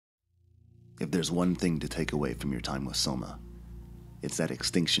If there's one thing to take away from your time with SOMA, it's that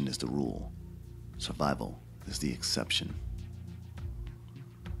extinction is the rule, survival is the exception.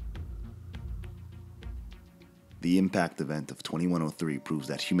 The impact event of 2103 proves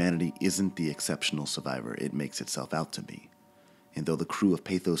that humanity isn't the exceptional survivor it makes itself out to be, and though the crew of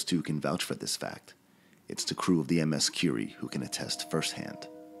Pathos 2 can vouch for this fact, it's the crew of the MS CURIE who can attest firsthand.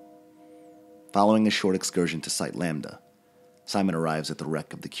 Following a short excursion to Site Lambda, Simon arrives at the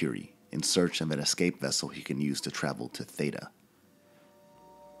wreck of the CURIE in search of an escape vessel he can use to travel to Theta.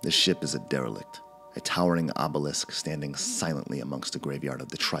 The ship is a derelict, a towering obelisk standing silently amongst the graveyard of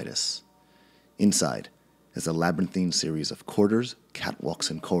detritus. Inside is a labyrinthine series of corridors, catwalks,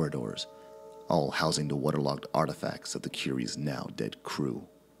 and corridors, all housing the waterlogged artifacts of the CURIE's now dead crew.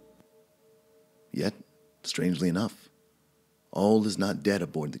 Yet, strangely enough, all is not dead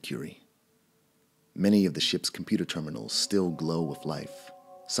aboard the CURIE. Many of the ship's computer terminals still glow with life,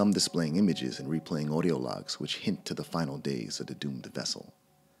 some displaying images and replaying audio logs which hint to the final days of the doomed vessel.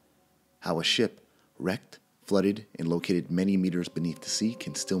 How a ship, wrecked, flooded, and located many meters beneath the sea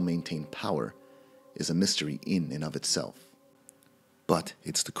can still maintain power is a mystery in and of itself. But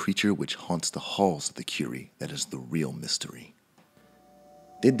it's the creature which haunts the halls of the CURIE that is the real mystery.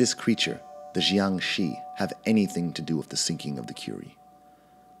 Did this creature, the Jiangshi, have anything to do with the sinking of the CURIE?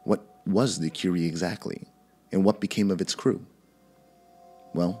 What was the CURIE exactly, and what became of its crew?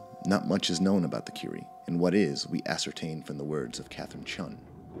 Well, not much is known about the CURIE, and what is, we ascertain from the words of Catherine Chun.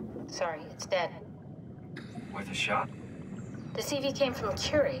 Sorry, it's dead. Worth a shot? The CV came from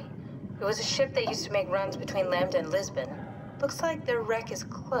CURIE. It was a ship that used to make runs between Lambda and Lisbon. Looks like their wreck is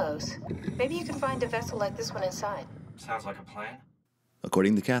close. Maybe you can find a vessel like this one inside. Sounds like a plan.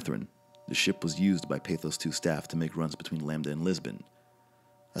 According to Catherine, the ship was used by Pathos 2 staff to make runs between Lambda and Lisbon.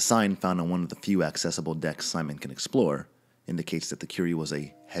 A sign found on one of the few accessible decks Simon can explore indicates that the CURIE was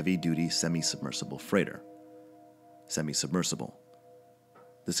a heavy-duty semi-submersible freighter. Semi-submersible.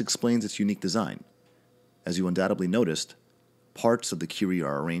 This explains its unique design. As you undoubtedly noticed, parts of the CURIE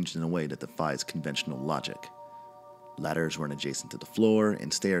are arranged in a way that defies conventional logic. Ladders run adjacent to the floor,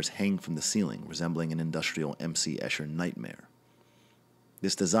 and stairs hang from the ceiling, resembling an industrial M.C. Escher nightmare.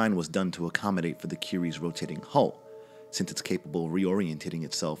 This design was done to accommodate for the CURIE's rotating hull, since it's capable of reorientating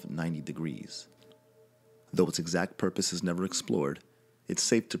itself 90 degrees. Though its exact purpose is never explored, it's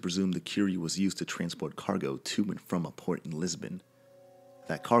safe to presume the CURIE was used to transport cargo to and from a port in Lisbon.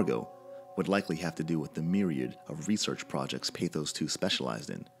 That cargo would likely have to do with the myriad of research projects Pathos 2 specialized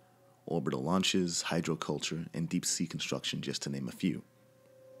in: orbital launches, hydroculture, and deep-sea construction, just to name a few.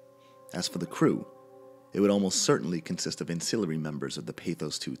 As for the crew, it would almost certainly consist of ancillary members of the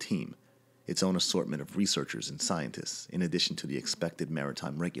Pathos 2 team, its own assortment of researchers and scientists, in addition to the expected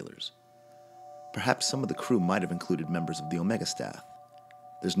maritime regulars. Perhaps some of the crew might have included members of the Omega staff.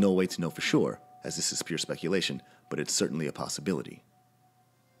 There's no way to know for sure, as this is pure speculation, but it's certainly a possibility.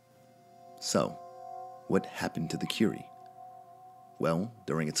 So, what happened to the CURIE? Well,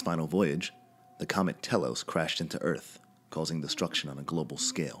 during its final voyage, the comet Telos crashed into Earth, causing destruction on a global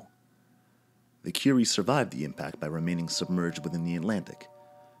scale. The CURIE survived the impact by remaining submerged within the Atlantic.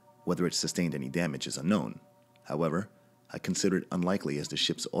 Whether it sustained any damage is unknown. However, I consider it unlikely as the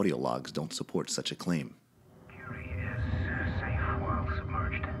ship's audio logs don't support such a claim. CURIE is safe while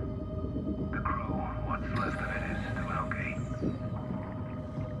submerged. The crew, what's left of it, is still okay.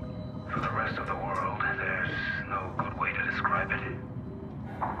 For the rest of the world, there's no good way to describe it.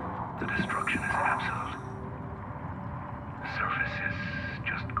 The destruction is absolute. The surface is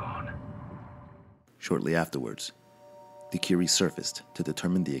just gone. Shortly afterwards, the CURIE surfaced to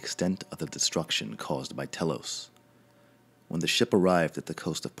determine the extent of the destruction caused by Telos. When the ship arrived at the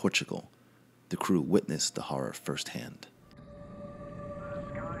coast of Portugal, the crew witnessed the horror firsthand. The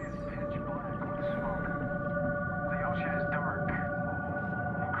sky is pitch black with smoke. The ocean is dark.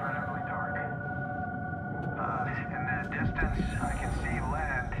 Incredibly dark. In the distance, I can see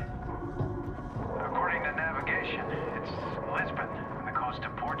land. According to navigation, it's Lisbon on the coast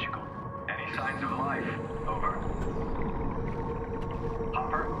of Portugal. Any signs of life? Over.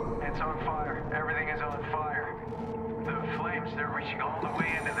 Hopper, it's on fire. Everything is on fire. The flames, they're reaching all the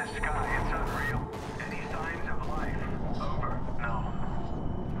way into the sky. It's unreal. Any signs of life? Over. No.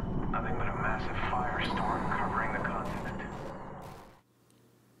 Nothing but a massive firestorm covering the continent.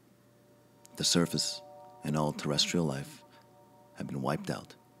 The surface and all terrestrial life had been wiped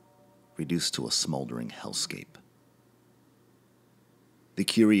out, reduced to a smoldering hellscape. The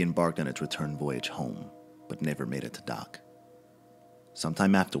CURIE embarked on its return voyage home, but never made it to dock.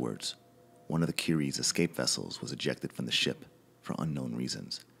 Sometime afterwards, one of the CURIE's escape vessels was ejected from the ship for unknown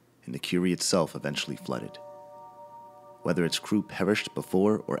reasons, and the CURIE itself eventually flooded. Whether its crew perished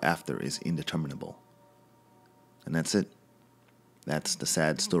before or after is indeterminable. And that's it. That's the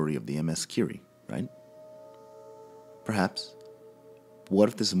sad story of the MS Curie, right? Perhaps. What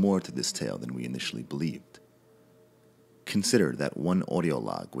if there's more to this tale than we initially believed? Consider that one audio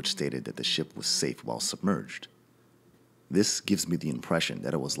log which stated that the ship was safe while submerged. This gives me the impression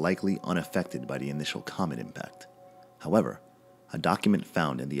that it was likely unaffected by the initial comet impact. However, a document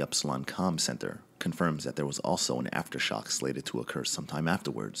found in the Upsilon Comm Center confirms that there was also an aftershock slated to occur sometime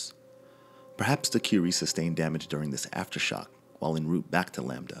afterwards. Perhaps the Curie sustained damage during this aftershock while en route back to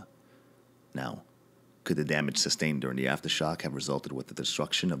Lambda. Now, could the damage sustained during the aftershock have resulted with the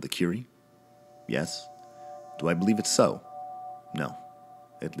destruction of the Curie? Yes. Do I believe it's so? No.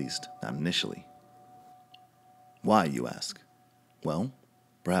 At least, not initially. Why, you ask? Well,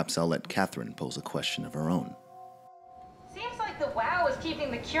 perhaps I'll let Catherine pose a question of her own. Seems like the WoW is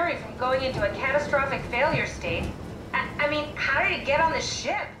keeping the Curie from going into a catastrophic failure state. I mean, how did it get on the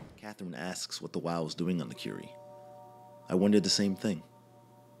ship? Catherine asks what the WoW is doing on the Curie. I wondered the same thing.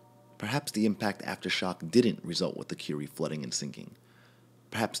 Perhaps the impact aftershock didn't result with the Curie flooding and sinking.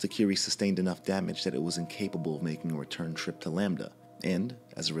 Perhaps the Curie sustained enough damage that it was incapable of making a return trip to Lambda, and,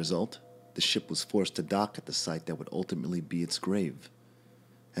 as a result, the ship was forced to dock at the site that would ultimately be its grave.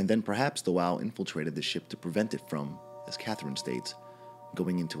 And then perhaps the WoW infiltrated the ship to prevent it from, as Catherine states,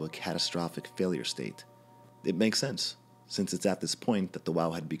 going into a catastrophic failure state. It makes sense, since it's at this point that the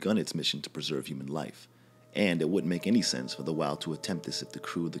WoW had begun its mission to preserve human life, and it wouldn't make any sense for the WoW to attempt this if the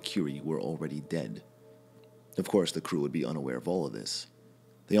crew of the Curie were already dead. Of course, the crew would be unaware of all of this.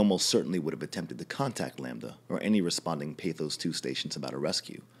 They almost certainly would have attempted to contact Lambda or any responding Pathos 2 stations about a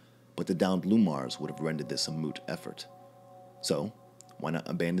rescue, but the downed Lumars would have rendered this a moot effort. So, why not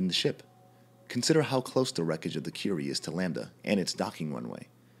abandon the ship? Consider how close the wreckage of the Curie is to Lambda and its docking runway.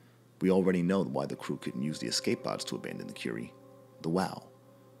 We already know why the crew couldn't use the escape pods to abandon the Curie, the WoW.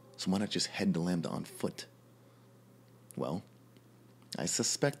 So why not just head to Lambda on foot? Well, I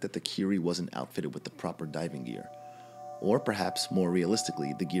suspect that the Curie wasn't outfitted with the proper diving gear. Or perhaps, more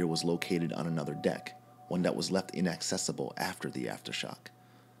realistically, the gear was located on another deck, one that was left inaccessible after the aftershock.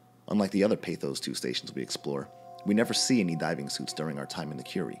 Unlike the other Pathos 2 stations we explore, we never see any diving suits during our time in the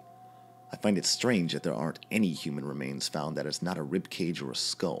Curie. I find it strange that there aren't any human remains found that is not a rib cage or a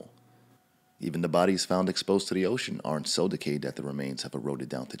skull. Even the bodies found exposed to the ocean aren't so decayed that the remains have eroded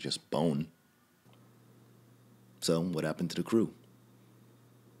down to just bone. So, what happened to the crew?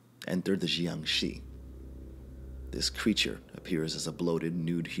 Enter the Jiangxi. This creature appears as a bloated,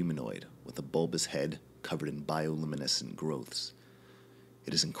 nude humanoid with a bulbous head covered in bioluminescent growths.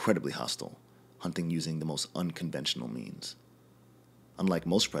 It is incredibly hostile, hunting using the most unconventional means. Unlike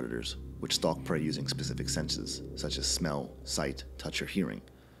most predators, which stalk prey using specific senses, such as smell, sight, touch, or hearing,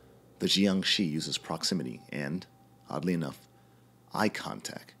 the Jiangxi uses proximity and, oddly enough, eye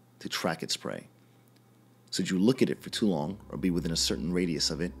contact to track its prey. Should you look at it for too long or be within a certain radius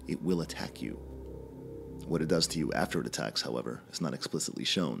of it, it will attack you. What it does to you after it attacks, however, is not explicitly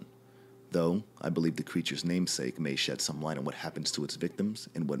shown, though I believe the creature's namesake may shed some light on what happens to its victims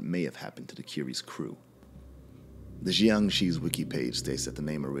and what may have happened to the Curie's crew. The Jiangxi's wiki page states that the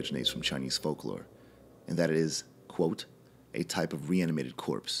name originates from Chinese folklore, and that it is, quote, a type of reanimated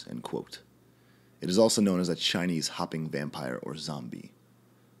corpse, end quote. It is also known as a Chinese hopping vampire or zombie.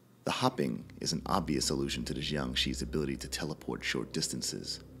 The hopping is an obvious allusion to the Jiangxi's ability to teleport short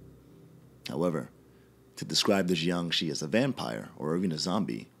distances. However, to describe the Jiangxi as a vampire or even a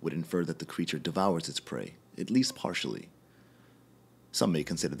zombie would infer that the creature devours its prey, at least partially. Some may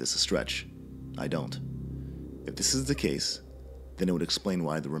consider this a stretch. I don't. If this is the case, then it would explain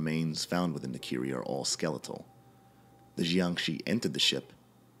why the remains found within the Curie are all skeletal. The Jiangxi entered the ship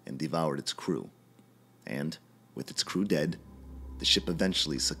and devoured its crew, and, with its crew dead, the ship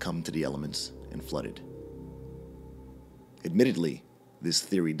eventually succumbed to the elements and flooded. Admittedly, this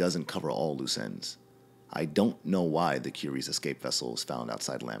theory doesn't cover all loose ends. I don't know why the Curie's escape vessel was found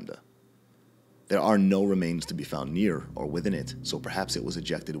outside Lambda. There are no remains to be found near or within it, so perhaps it was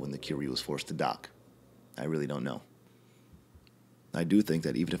ejected when the Curie was forced to dock. I really don't know. I do think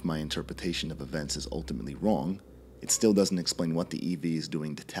that even if my interpretation of events is ultimately wrong, it still doesn't explain what the EV is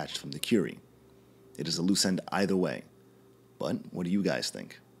doing detached from the Curie. It is a loose end either way. But what do you guys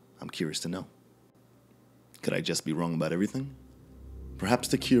think? I'm curious to know. Could I just be wrong about everything? Perhaps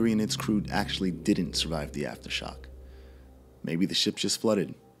the Curie and its crew actually didn't survive the aftershock. Maybe the ship just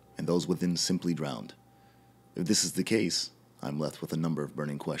flooded, and those within simply drowned. If this is the case, I'm left with a number of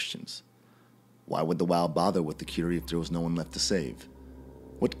burning questions. Why would the WoW bother with the Curie if there was no one left to save?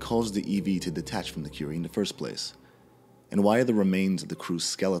 What caused the EV to detach from the Curie in the first place? And why are the remains of the crew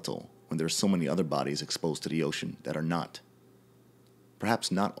skeletal when there are so many other bodies exposed to the ocean that are not? Perhaps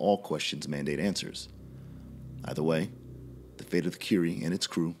not all questions mandate answers. Either way, the fate of the CURIE and its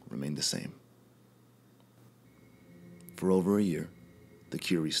crew remained the same. For over a year, the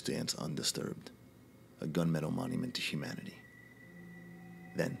CURIE stands undisturbed, a gunmetal monument to humanity.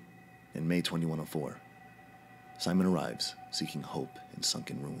 Then, in May 2104, Simon arrives, seeking hope in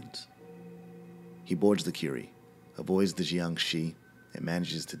sunken ruins. He boards the CURIE, avoids the Jiangxi, and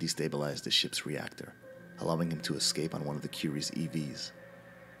manages to destabilize the ship's reactor, allowing him to escape on one of the CURIE's EVs.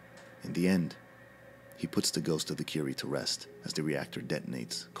 In the end, he puts the ghost of the CURIE to rest as the reactor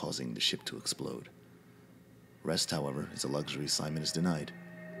detonates, causing the ship to explode. Rest, however, is a luxury Simon is denied,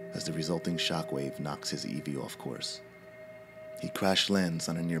 as the resulting shockwave knocks his EV off course. He crash lands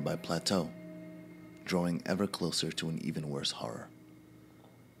on a nearby plateau, drawing ever closer to an even worse horror.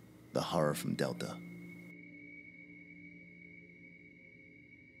 The horror from Delta,